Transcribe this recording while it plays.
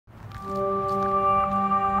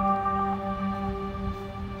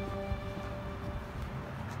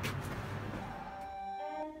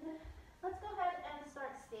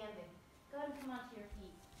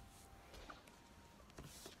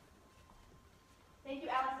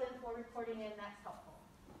or recording in, that's helpful.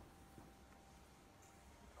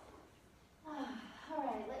 All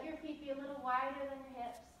right, let your feet be a little wider than your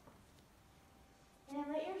hips. And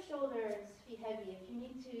let your shoulders be heavy. If you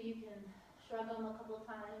need to, you can shrug them a couple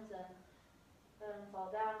times and let them fall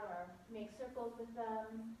down or make circles with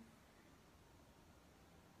them.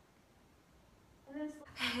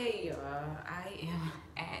 Hey y'all, I am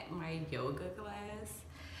at my yoga class.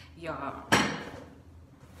 Y'all,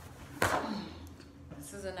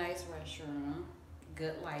 this is a nice restroom,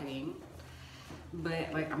 good lighting,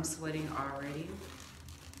 but like I'm sweating already.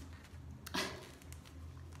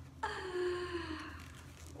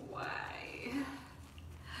 Why?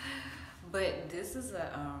 But this is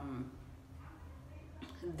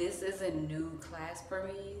a new class for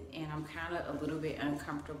me, and I'm kind of a little bit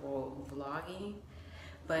uncomfortable vlogging,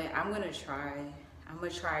 but I'm gonna try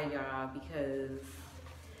y'all, because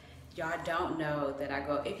y'all don't know that I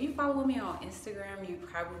go, if you follow me on Instagram, you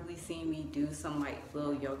probably seen me do some like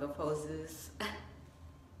little yoga poses,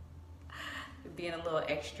 being a little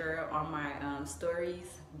extra on my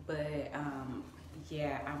stories, but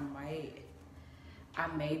yeah, I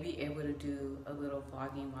may be able to do a little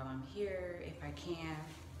vlogging while I'm here if I can.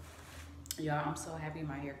 Y'all, I'm so happy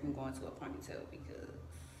my hair can go into a ponytail, because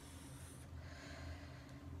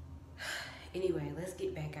anyway, let's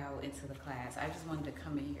get back out into the class. I just wanted to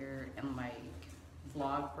come in here and like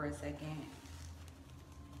vlog for a second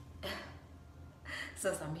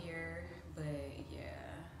since I'm here, but yeah.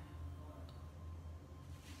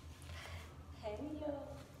 Hey yo.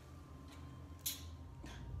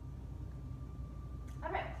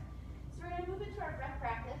 All right, so we're gonna move into our breath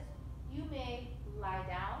practice. You may lie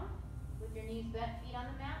down with your knees bent, feet on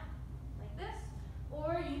the mat, like this,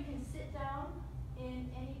 or you can sit down in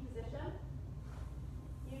any position.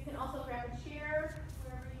 You can also grab a chair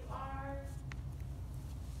wherever you are.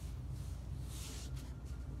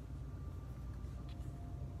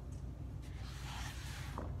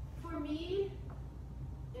 For me,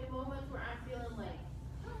 in moments where I'm feeling like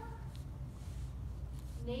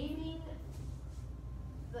naming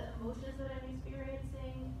the emotions that I'm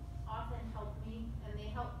experiencing often help me, and they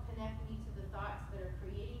help connect me to the thoughts that are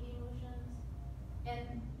creating the emotions.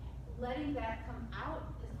 And letting that come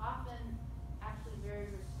out is often actually very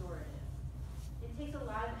restorative. It takes a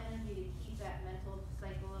lot of energy to keep that mental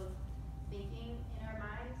cycle of thinking in our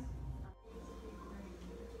minds.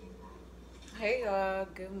 Hey y'all,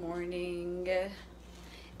 good morning.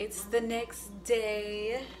 It's the next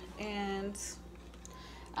day and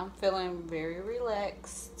I'm feeling very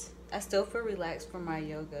relaxed. I still feel relaxed from my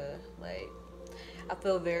yoga. Like, I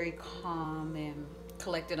feel very calm and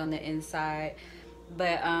collected on the inside.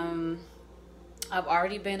 But I've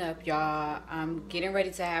already been up, y'all. I'm getting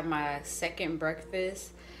ready to have my second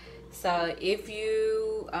breakfast. So if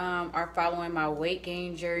you are following my weight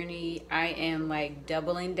gain journey, I am like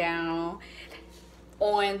doubling down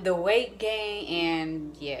on the weight gain.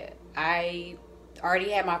 And yeah, I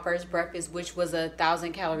already had my first breakfast, which was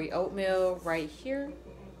 1,000-calorie oatmeal right here.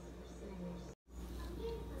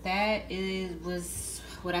 That was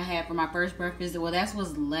what I had for my first breakfast. Well, that's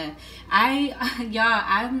what's left.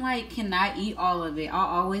 I'm like cannot eat all of it.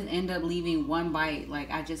 I'll always end up leaving one bite.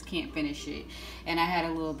 Like, I just can't finish it. And I had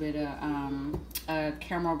a little bit of a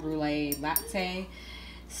caramel brulee latte.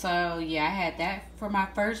 So yeah, I had that for my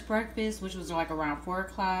first breakfast, which was like around 4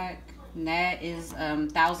 o'clock. And that is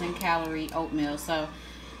 1,000-calorie oatmeal. So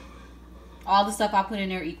all the stuff I put in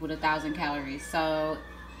there equaled 1,000 calories. So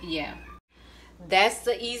yeah, that's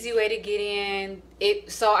the easy way to get in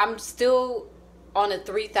it. So I'm still on a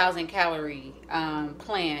 3,000 calorie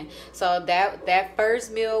plan. So that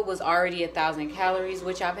first meal was already 1,000 calories,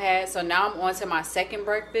 which I've had. So now I'm on to my second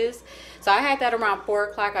breakfast. So I had that around 4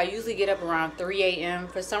 o'clock. I usually get up around 3 a.m.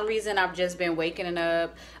 For some reason, I've just been waking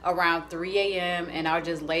up around 3 a.m. and I'll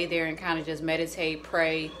just lay there and kind of just meditate,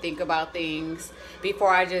 pray, think about things before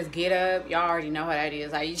I just get up. Y'all already know how that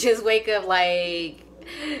is. You just wake up like,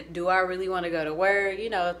 do I really want to go to work? You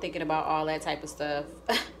know, thinking about all that type of stuff.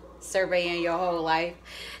 Surveying your whole life.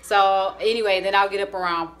 So anyway, then I'll get up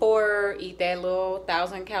around 4, eat that little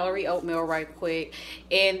 1,000-calorie oatmeal right quick,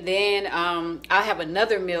 and then I'll have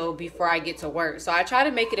another meal before I get to work. So I try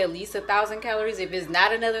to make it at least 1,000 calories. If it's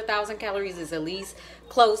not another 1,000 calories, it's at least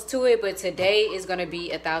close to it. But today is going to be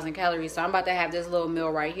 1,000 calories. So I'm about to have this little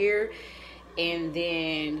meal right here, and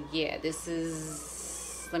then yeah, this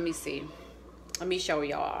is, let me see, let me show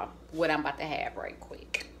y'all what I'm about to have right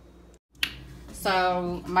quick.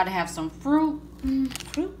 So I'm about to have some fruta.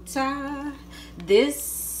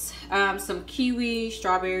 This, some kiwi,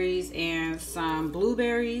 strawberries, and some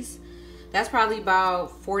blueberries. That's probably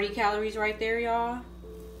about 40 calories right there, y'all.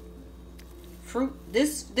 fruit.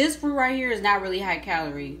 This fruit right here is not really high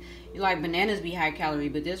calorie. You like bananas be high calorie,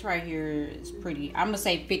 but this right here is pretty. I'm gonna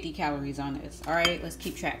say 50 calories on this. All right, let's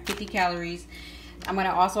keep track. 50 calories. I'm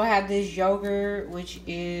gonna also have this yogurt, which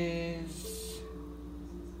is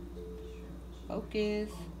focus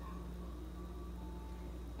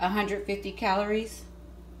 150 calories.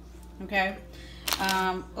 Okay.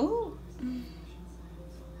 Ooh.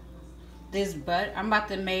 This butter. I'm about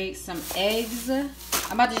to make some eggs. I'm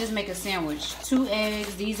about to just make a sandwich. 2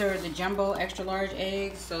 eggs. These are the jumbo extra large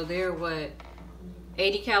eggs. So they're what?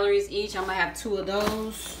 80 calories each. I'm gonna have 2 of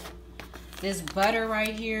those. This butter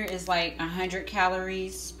right here is like 100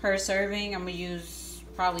 calories per serving. I'm gonna use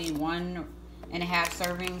probably 1.5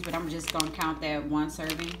 servings, but I'm just gonna count that 1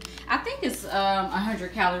 serving. I think it's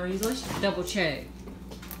 100 calories. Let's just double check.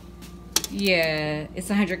 Yeah, it's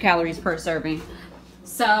 100 calories per serving.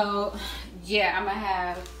 So yeah, I'm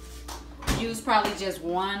gonna use probably just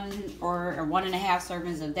 1 or 1.5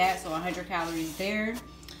 servings of that, so 100 calories there.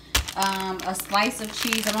 A slice of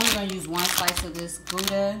cheese. I'm only gonna use 1 slice of this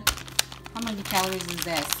Gouda. How many calories is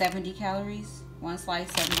that? 70 calories. 1 slice,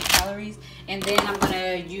 70 calories. And then I'm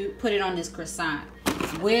gonna put it on this croissant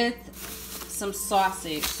with some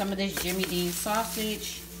sausage. Some of this Jimmy Dean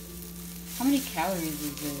sausage. How many calories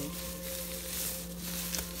is this?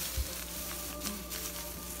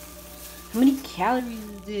 How many calories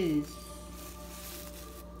is this?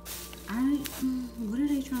 What are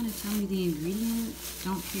they trying to tell me? The ingredients?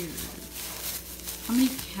 Don't care. How many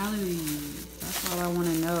calories? That's all I want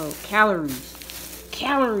to know. Calories.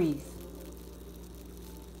 Calories.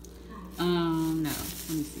 No. Let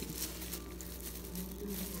me see.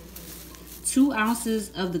 2 ounces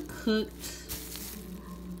of the cooked.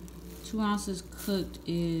 2 ounces cooked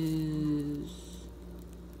is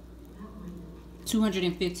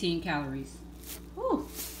 215 calories. Whew.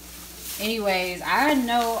 Anyways, I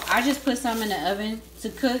know I just put some in the oven to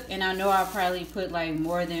cook, and I know I'll probably put like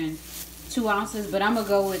more than 2 ounces, but I'm gonna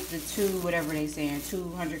go with the 2, whatever they saying,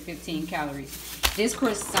 215 calories. This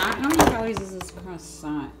croissant, how many calories is this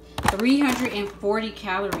croissant? 340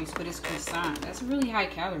 calories for this croissant. That's a really high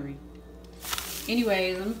calorie.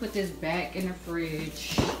 Anyways, let me put this back in the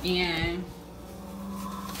fridge, and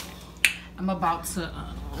I'm about to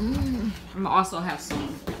I'm also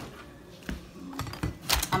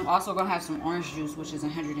gonna have some orange juice, which is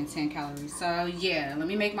 110 calories. So yeah, let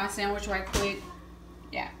me make my sandwich right quick.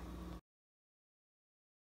 Yeah.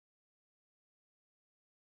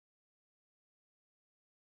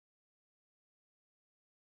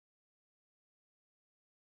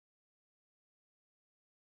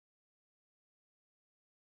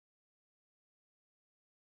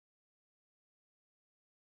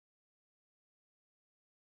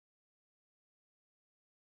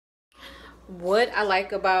 What I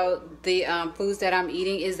like about the foods that I'm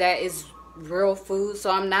eating is that it's real food.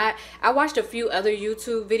 So I watched a few other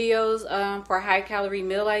YouTube videos for high calorie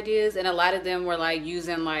meal ideas, and a lot of them were like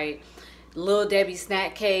using like Little Debbie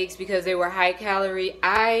snack cakes because they were high calorie.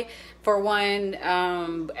 I, for one,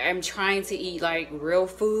 am trying to eat like real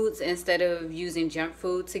foods instead of using junk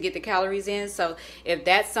food to get the calories in. So if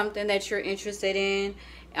that's something that you're interested in,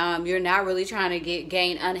 you're not really trying to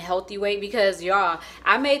gain unhealthy weight, because y'all,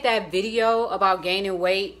 I made that video about gaining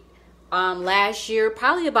weight last year,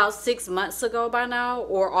 probably about 6 months ago by now,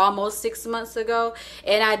 or almost 6 months ago,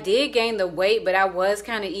 and I did gain the weight, but I was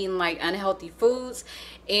kind of eating like unhealthy foods,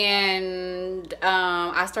 and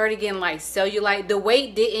I started getting like cellulite. The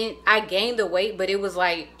weight didn't, I gained the weight, but it was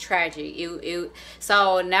like tragic.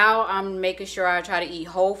 So now I'm making sure I try to eat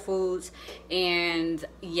whole foods, and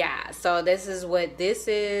yeah, so this is what this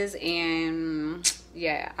is, and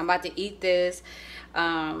yeah, I'm about to eat this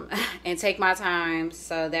and take my time,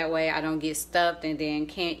 so that way I don't get stuffed and then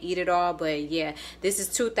can't eat it all. But yeah, this is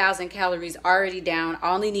 2,000 calories already down.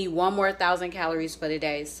 I only need 1 more 1,000 calories for the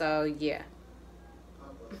day, so yeah.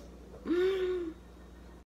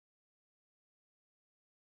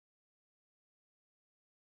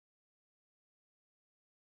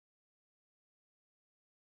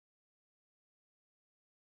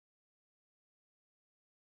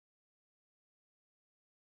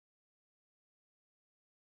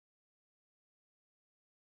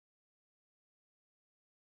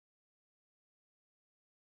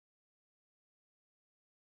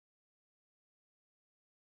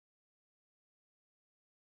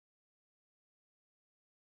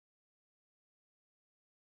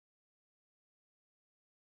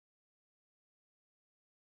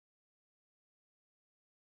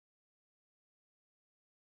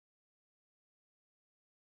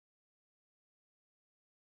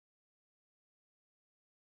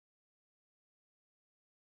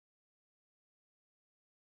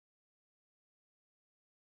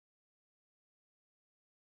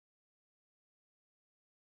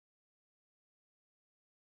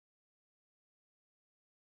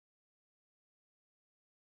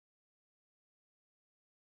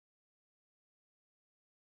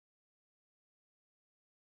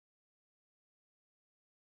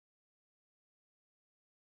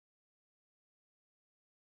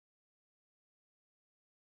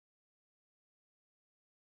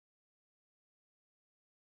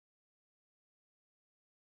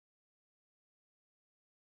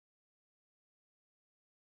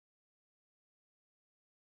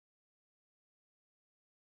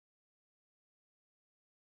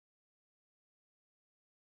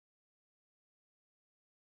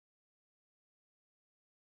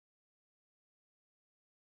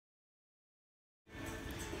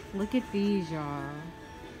 Look at these, y'all.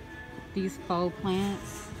 These faux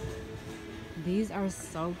plants. These are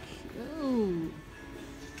so cute.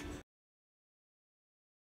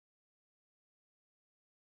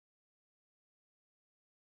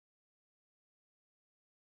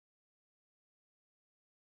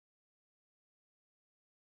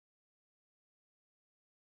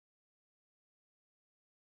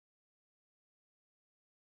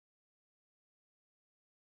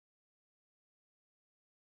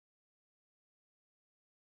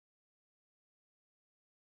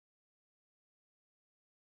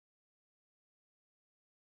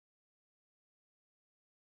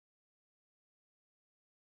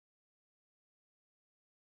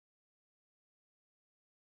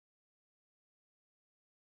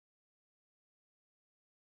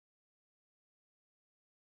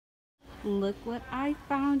 Look what I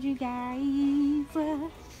found, you guys.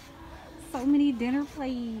 So many dinner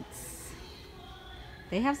plates.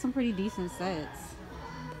 They have some pretty decent sets.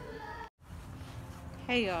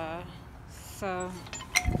 Hey y'all. So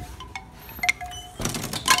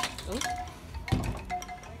oops.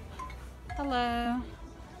 Hello. How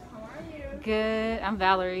are you? Good. I'm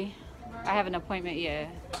Valerie. I have an appointment, yeah.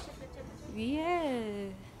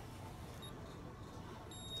 Yeah.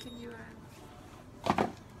 Can you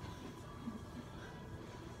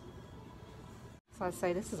So I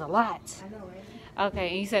say this is a lot. I know, right? Okay,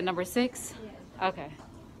 and you said number 6? Yeah. Okay.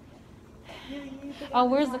 You Oh,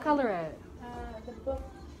 where's the color at? the book.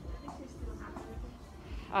 I think you still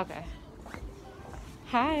have it. Okay.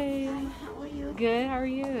 Hi. How are you? Good, how are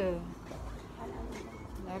you?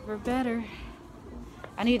 Never better.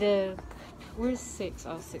 I need to, where's 6?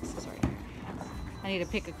 Oh, 6 is right here. I need to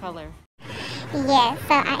pick a color. Yeah,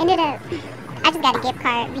 so I just got a gift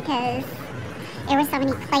card because there were so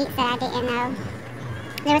many plates that I didn't know.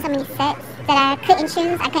 There were so many sets that I couldn't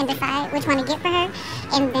choose. I couldn't decide which one to get for her.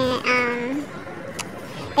 And then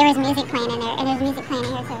there was music playing in there, and there's music playing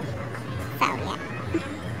in here too. So yeah.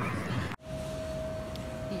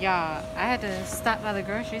 Y'all, I had to stop by the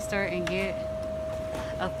grocery store and get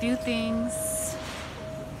a few things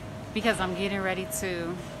because I'm getting ready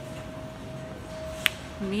to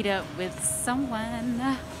meet up with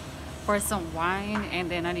someone for some wine,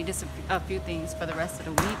 and then I need just a few things for the rest of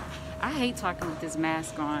the week. I hate talking with this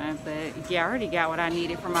mask on, but yeah, I already got what I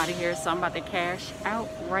needed from out of here, so I'm about to cash out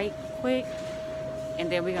right quick,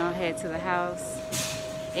 and then we're gonna head to the house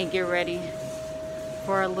and get ready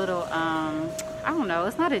for a little I don't know,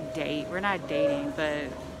 it's not a date, we're not dating, but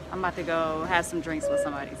I'm about to go have some drinks with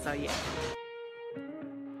somebody, so yeah.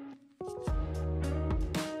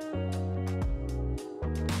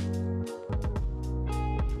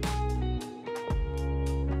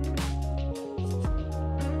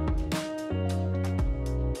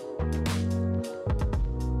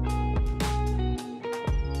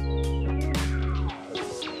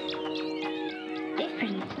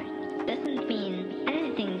 Different doesn't mean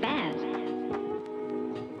anything bad.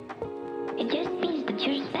 It just means that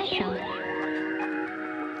you're special.